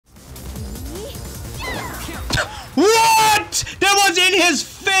What? That was in his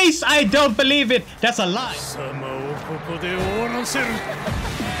face! I don't believe it! That's a lie!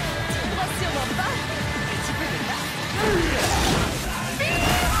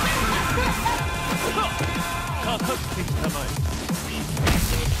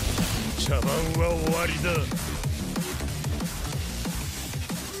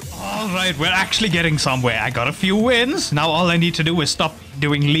 Alright, we're actually getting somewhere. I got a few wins. Now all I need to do is stop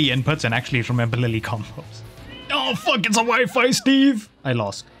doing Lee inputs and actually remember Lily combos. Oh fuck, it's a Wi-Fi, Steve! I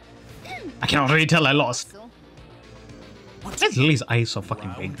lost. I can already tell I lost. Why is Lily's eyes so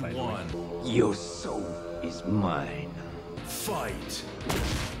fucking big, by the way? Your soul is mine. Fight.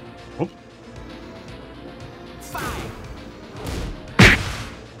 Oh.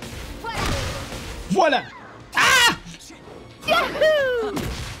 Voila! Ah! Yahoo!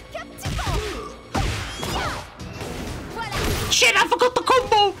 Shit, I forgot the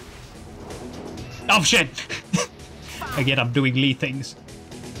combo! Oh shit! Again, I'm doing Lee things.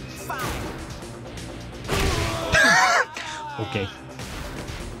 Okay.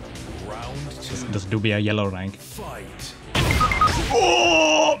 Just do be a yellow rank. Fight.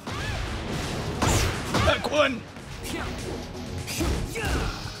 Oh! Back one!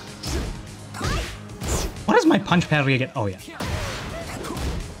 What is my punch parry again? Oh yeah.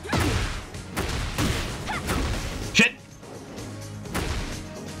 Shit!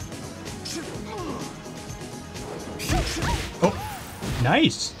 Oh,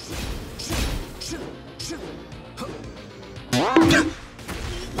 nice!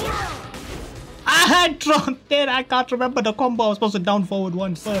 I had dropped it! I can't remember the combo. I was supposed to down forward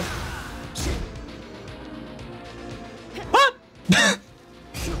one first. What?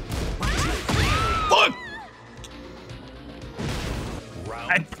 Fuck!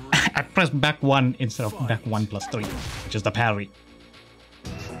 I pressed back one instead of back 1 plus 3, which is the parry.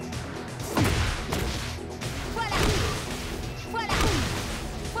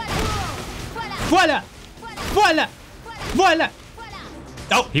 Voila! Voila! Voila!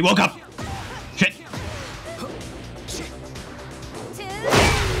 Oh, he woke up! Shit!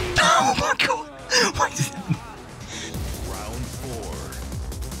 Oh my god! What is that? Round 4.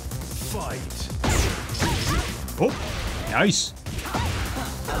 Fight. Oh, nice!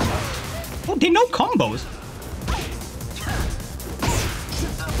 Oh, they know combos!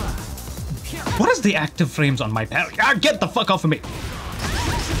 What is the active frames on my parry? Ah, get the fuck off of me!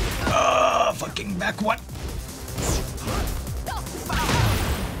 Fucking back one!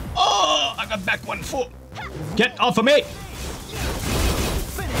 Oh, I got back 1-4. Get off of me!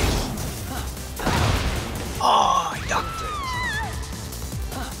 Oh, I ducked it.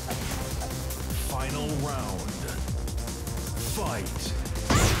 Final round. Fight.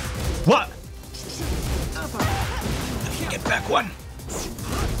 What? Get back one.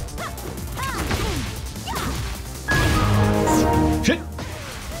 Shit.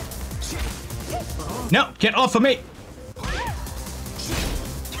 No, get off of me.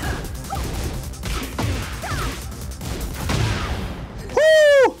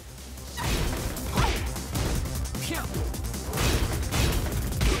 Woo!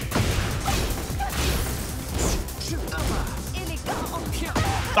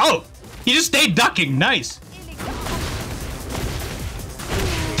 Oh, he just stayed ducking. Nice.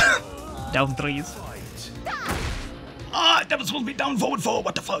 Down 3s. Ah, that was supposed to be down forward 4.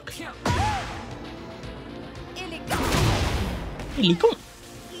 What the fuck? Illegal.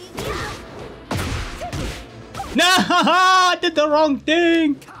 No, I did the wrong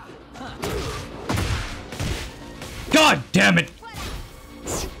thing. God damn it.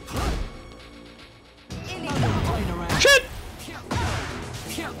 Shit.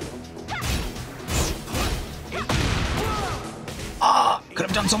 Ah, could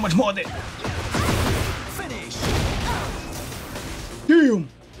have done so much more there. Damn.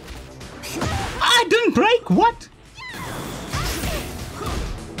 I didn't break. What?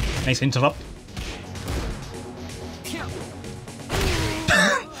 Nice interrupt.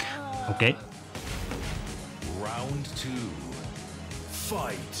 Okay. Round 2.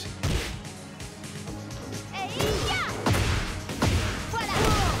 Fight.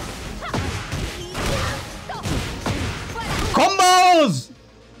 Combos!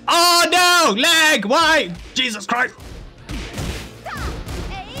 Oh no! Lag! Why? Jesus Christ!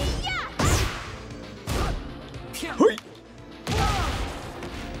 Hui.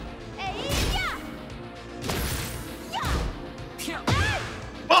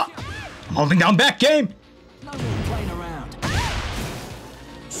 Oh, I'm holding down back game!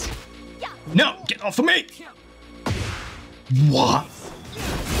 No! Get off of me! What?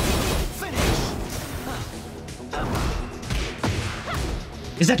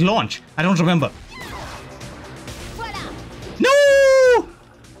 Is that launch? I don't remember.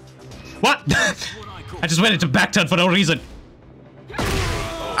 What? I just went into back turn for no reason.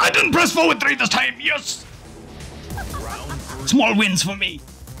 I didn't press forward 3 this time. Yes. Small wins for me.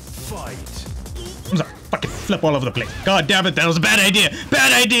 Fight. I'm sorry. Fucking flip all over the place. God damn it. That was a bad idea.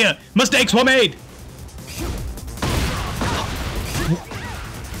 Bad idea. Mistakes were made.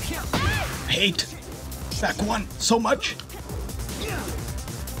 I hate back one so much.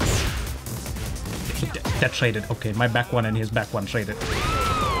 That traded. Okay, my back one and his back one traded.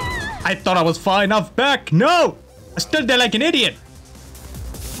 I thought I was far enough back. No! I stood there like an idiot.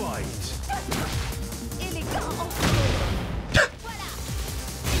 Fight.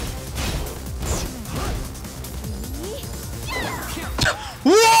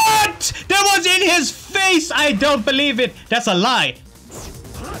 What? That was in his face. I don't believe it. That's a lie.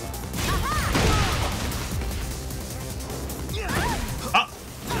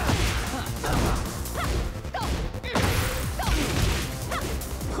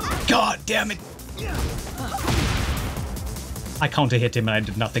 God damn it. I counter hit him and I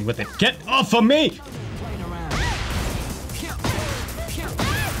did nothing with it. Get off of me!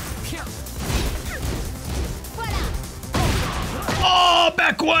 Oh,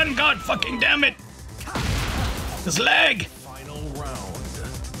 back one! God fucking damn it! This leg! Final round.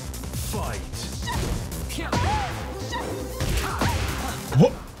 Fight.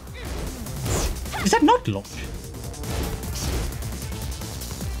 What? Is that not launch?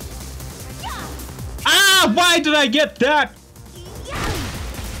 Ah! Why did I get that?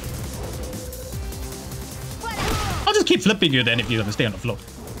 I'll just keep flipping you then if you're gonna stay on the floor.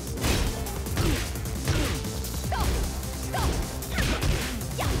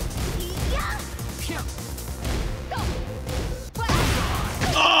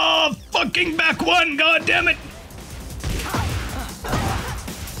 Oh, fucking back one! God damn it!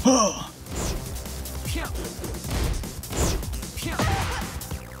 Oh.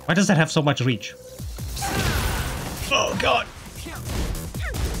 Why does that have so much reach? Oh god!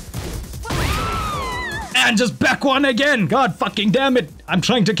 And just back one again! God fucking damn it! I'm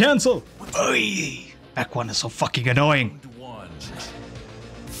trying to cancel! Oy. Back one is so fucking annoying. One.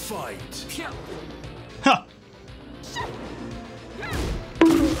 Fight. Ha!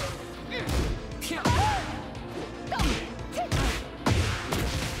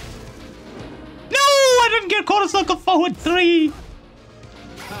 No! I didn't get quarter circle forward 3!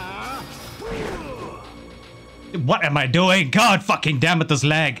 What am I doing? God fucking damn it, this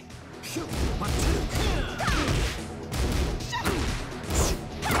lag.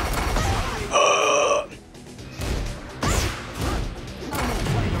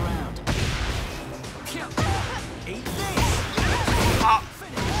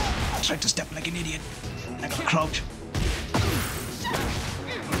 I tried to step like an idiot. I got crouch.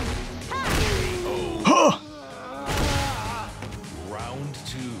 Round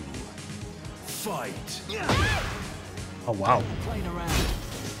 2. Fight. Oh wow.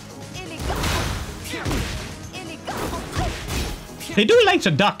 They do like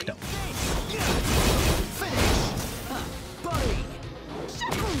to duck though.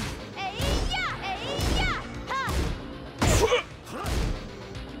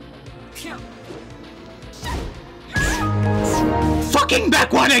 Fucking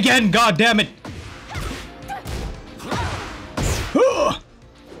back one again! God damn it!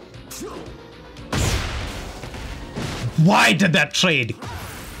 Why did that trade?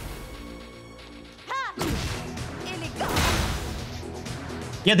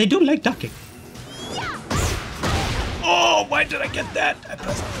 Yeah, they do like ducking. Oh, why did I get that? I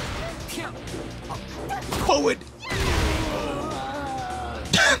pressed forward.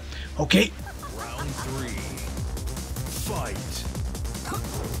 Okay. Round 3. Fight.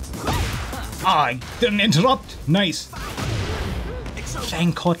 I didn't interrupt. Nice.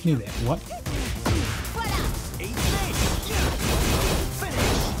 Shang caught me there. What?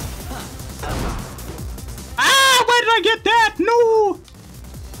 Ah, why did I get that? No.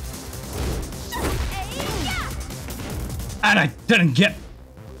 And I didn't get.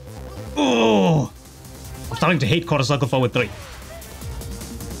 Oh, I'm starting to hate quarter circle forward 3.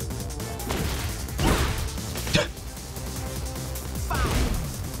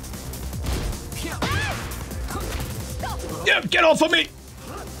 Yeah, get off of me!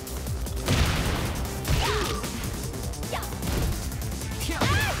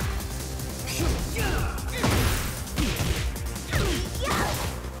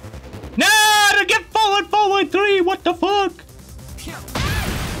 No, to get forward 3. What the fuck?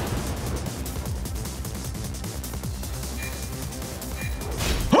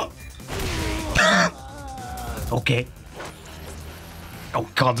 Okay. Oh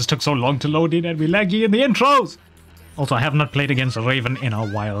god, this took so long to load in and we laggy in the intros. Also, I have not played against a Raven in a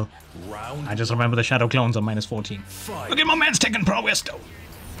while. Round I just remember the Shadow Clones are minus 14. fight. Look at my man's taking prowess though.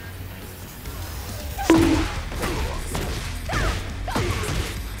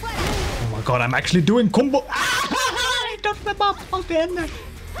 Oh my god, I'm actually doing combo. I don't remember how supposed to end that.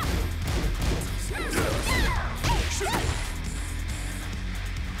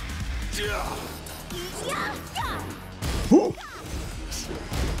 Ooh.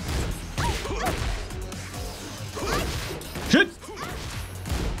 Shit.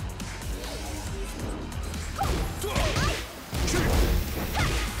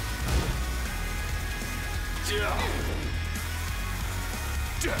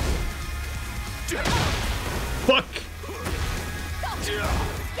 Fuck.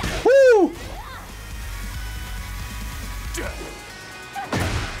 Woo.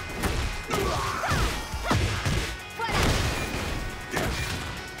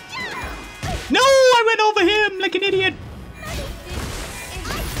 No, I went over him like an idiot.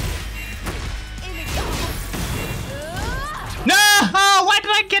 No, why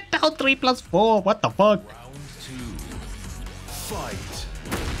did I get down 3+4? What the fuck? Round 2. Fight.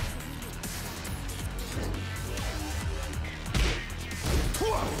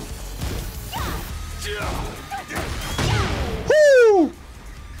 Woo!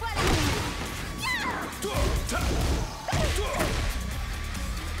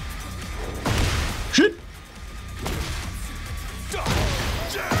 Shit!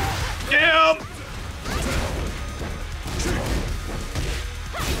 Damn!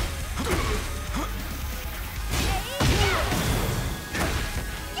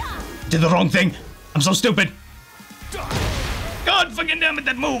 Did the wrong thing. I'm so stupid. God fucking damn it,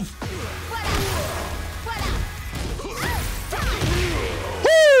 that move.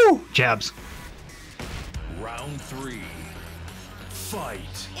 Woo! Jabs. Round 3.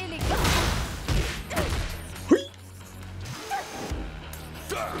 Fight. Hui.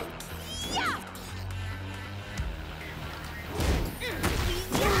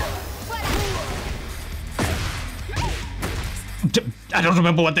 I don't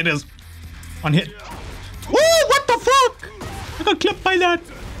remember what that is. On hit. Oh, what the fuck? I got clipped by that.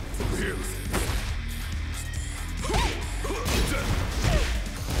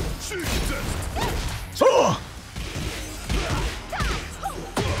 Oh.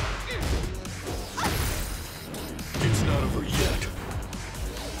 It's not over yet.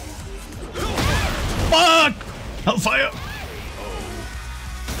 Fuck! Hellfire!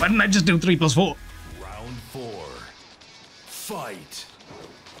 Why didn't I just do 3+4? Round 4. Fight.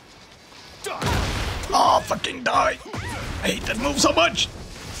 Oh, fucking die! I hate that move so much!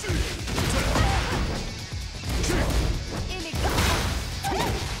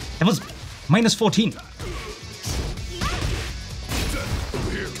 It was minus 14.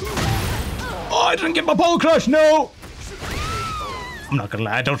 Oh, I didn't get my pole crush, no! I'm not gonna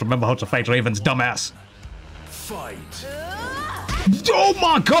lie, I don't remember how to fight Raven's dumbass. Fight. Oh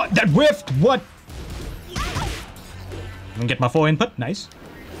my god, that whiffed! What? And get my 4 input, nice.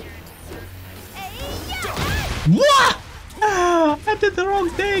 What? Ah, I did the wrong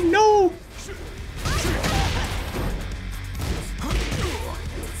thing, no!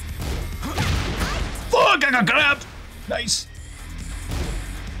 Fuck, I got grabbed! Nice.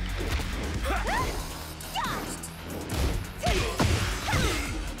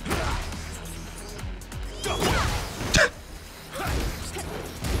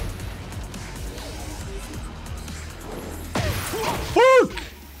 Fuck!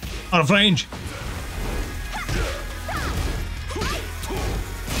 Out of range.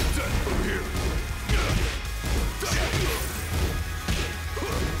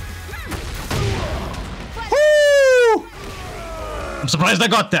 I'm surprised I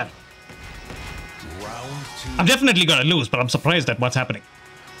got that. Round 2. I'm definitely gonna lose, but I'm surprised at what's happening.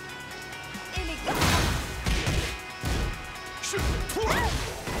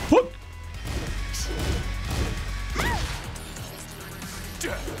 What?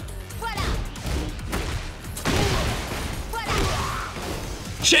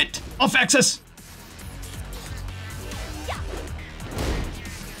 Shit! Off axis!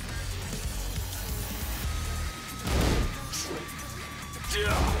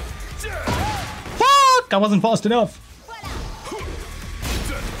 Fuck! I wasn't fast enough.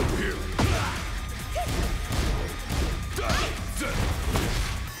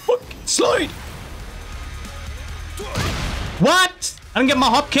 Fuck! Slide! What? I didn't get my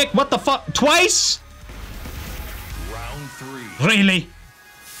hop kick. What the fuck? Twice? Round 3. Really?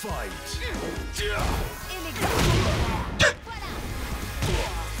 Fight.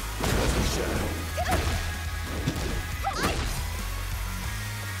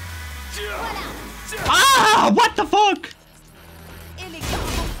 Ah! Ah, what the fuck?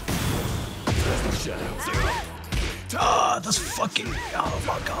 Ah, that's fucking. Oh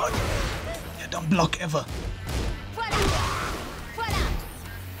my god. Yeah, don't block ever.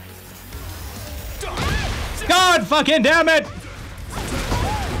 God fucking damn it!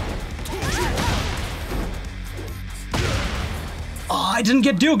 Oh, I didn't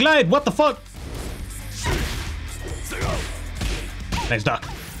get Dual Glide. What the fuck? Nice duck.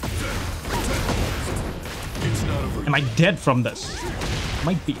 Am I dead from this?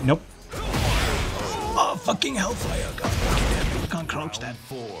 Might be. Nope. Oh, fucking hellfire. God fucking damn it. You can't crouch that.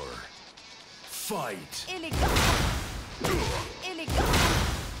 4. Fight.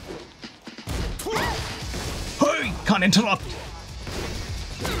 Hey, can't interrupt.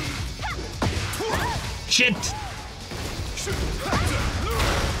 Shit.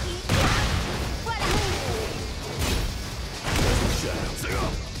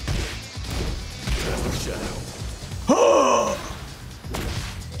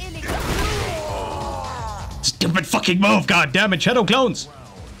 Stupid fucking move, god damn it, Shadow Clones.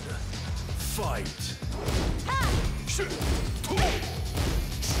 Fight.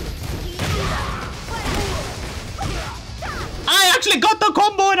 I actually got the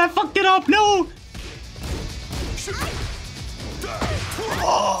combo and I fucked it up, no!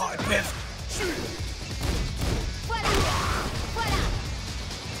 Oh, I whiffed.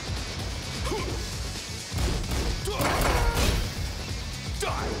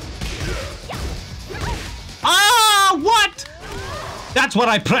 Ah, what? That's what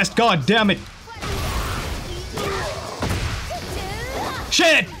I pressed, god damn it.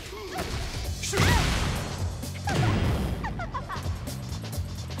 Shit!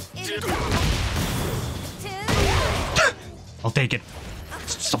 I'll take it.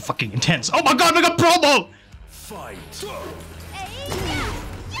 It's so fucking intense. Oh my god, we got promo! Fight.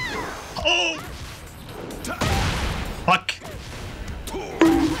 Oh! Fuck.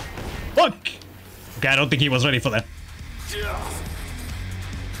 Fuck! Okay, I don't think he was ready for that.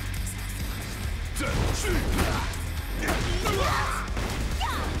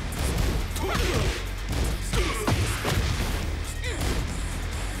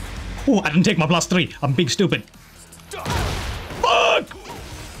 Oh, I didn't take my +3. I'm big stupid. Fuck!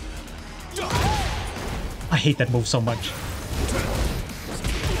 I hate that move so much.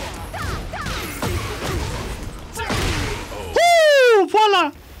 Woo!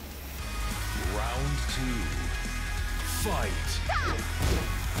 Voila! Round 2. Fight.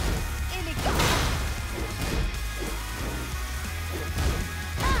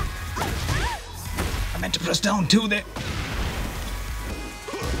 I meant to press down too there.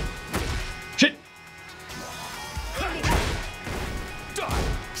 Shit!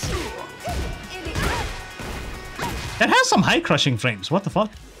 That has some high crushing frames. What the fuck?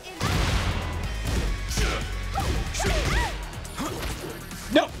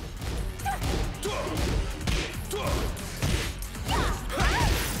 No!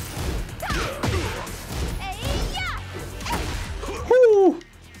 Woo.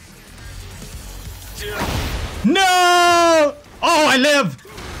 No! Oh, I live!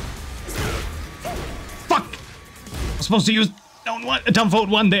 Fuck! I'm supposed to use downvote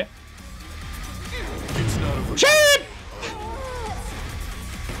 1 there. Shit!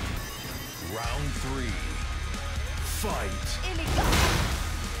 Round 3. Fight.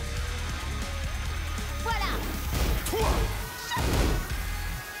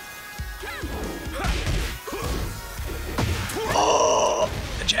 Oh,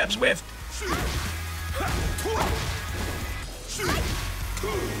 the jab's whiffed.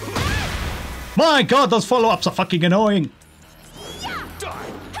 My god, those follow-ups are fucking annoying.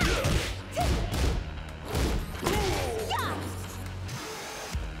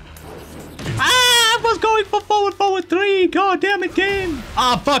 Ah, I was going for forward 3. God damn it, game.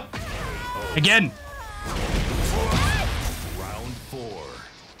 Ah, fuck. Again. Round 4.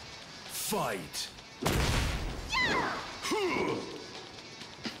 Fight.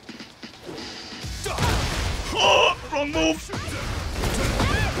 Oh, wrong move.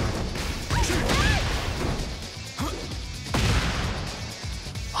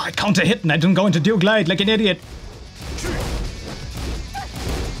 I counter hit and I didn't go into Dual Glide like an idiot.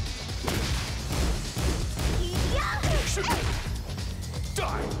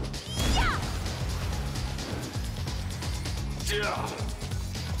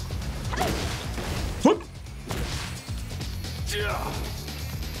 Whoop.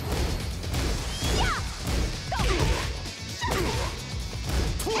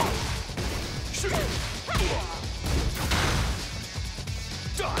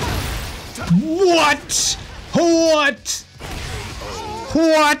 What? What?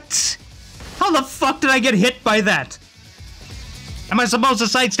 What? How the fuck did I get hit by that? Am I supposed to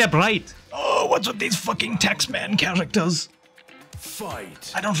sidestep right? Oh, what's with these fucking Taxman characters?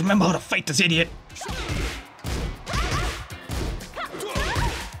 Fight. I don't remember how to fight this idiot.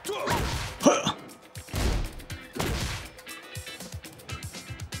 Huh.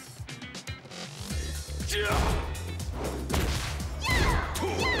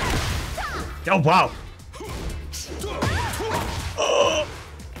 Oh, wow.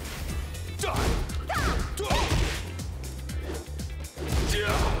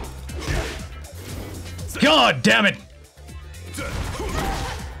 God damn it!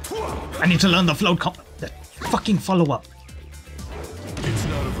 I need to learn the float comp. That fucking follow up. It's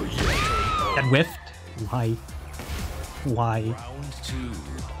not over yet. That whiffed. Why? Why? Round 2.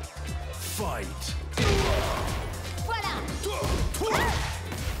 Fight.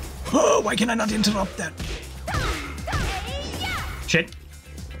 Oh, why can I not interrupt that? Shit.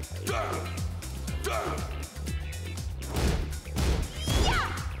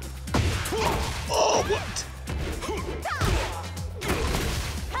 Oh, what?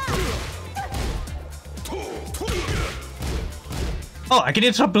 Oh, I can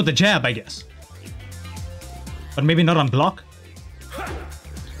interrupt with the jab, I guess. But maybe not on block.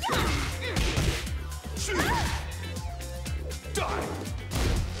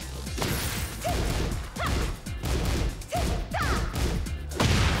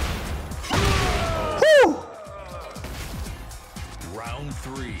 Round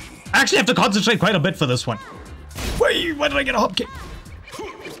 3. I actually have to concentrate quite a bit for this one. Wait, why did I get a hop kick?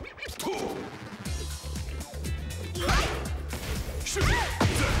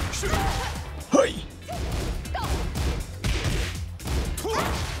 Hey.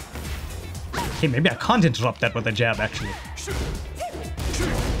 Hey, maybe I can't interrupt that with a jab, actually.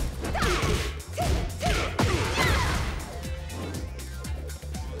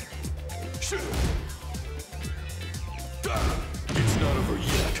 It's not over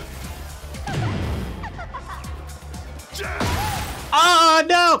yet. Ah,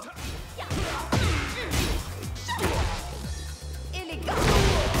 no!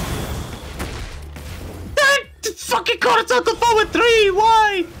 That fucking caught us out the forward 3!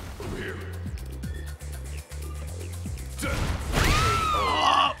 Why?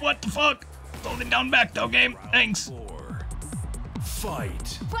 Oh, what the fuck? Holding down back though, game. Thanks. 4.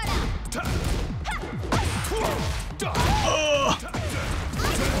 Fight. Oh.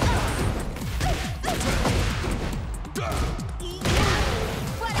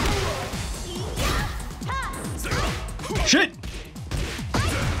 Shit!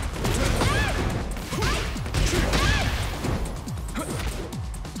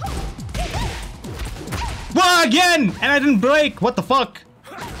 Whoa, again! And I didn't break! What the fuck?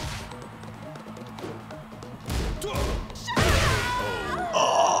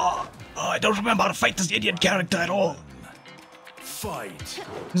 Oh, I don't remember how to fight this idiot character at all. Fight.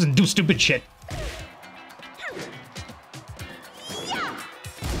 Doesn't do stupid shit.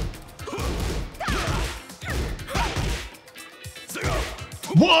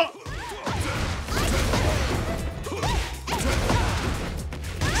 What?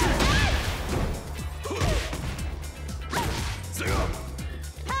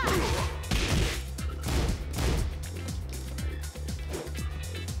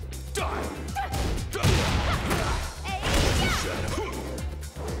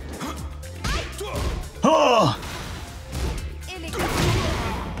 Oh.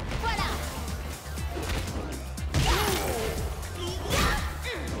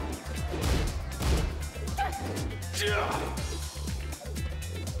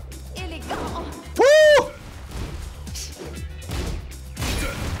 Woo!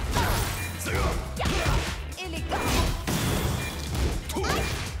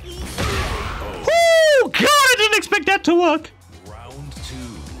 Woo! God, I didn't expect that to work. Round 2.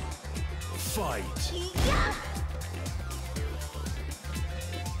 Fight.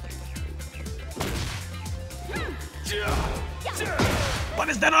 What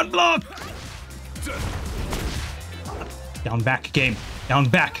is that unblocked? Down back, game. Down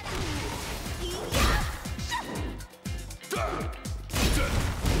back.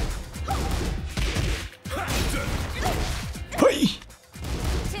 Hey.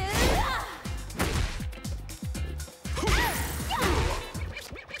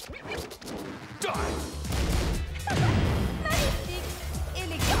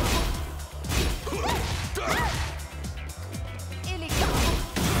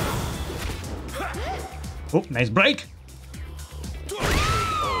 Oh, nice break.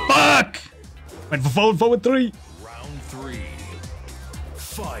 Fuck! Went for forward 3. Round 3.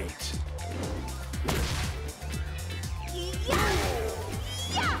 Fight.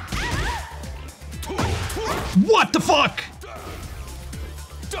 What the fuck?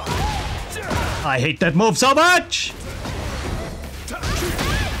 I hate that move so much.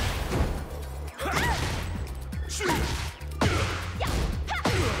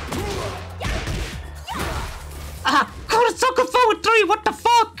 Kurosaka forward 3, what the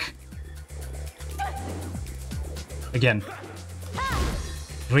fuck? Again.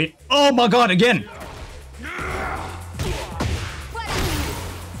 Oh my god, again.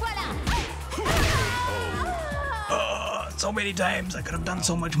 So many times. I could have done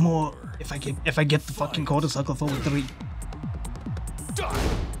so much more if I get the fucking Kurosaka forward 3.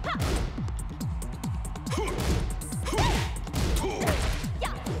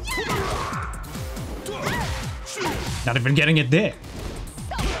 Not even getting it there.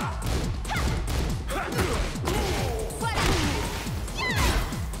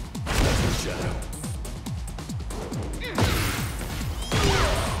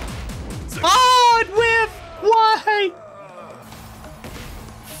 Oh, it whiffed! Why?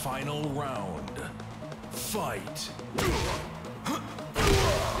 Final round. Fight.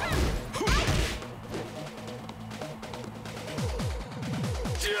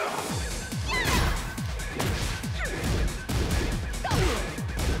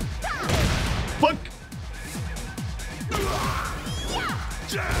 Fuck!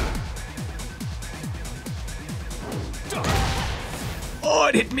 Oh,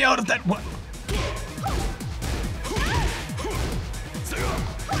 it hit me out of that one.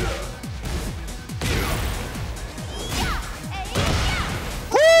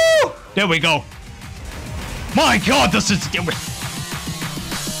 Woo! There we go. My god, this is...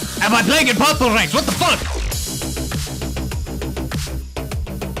 Am I playing in purple ranks? What the fuck?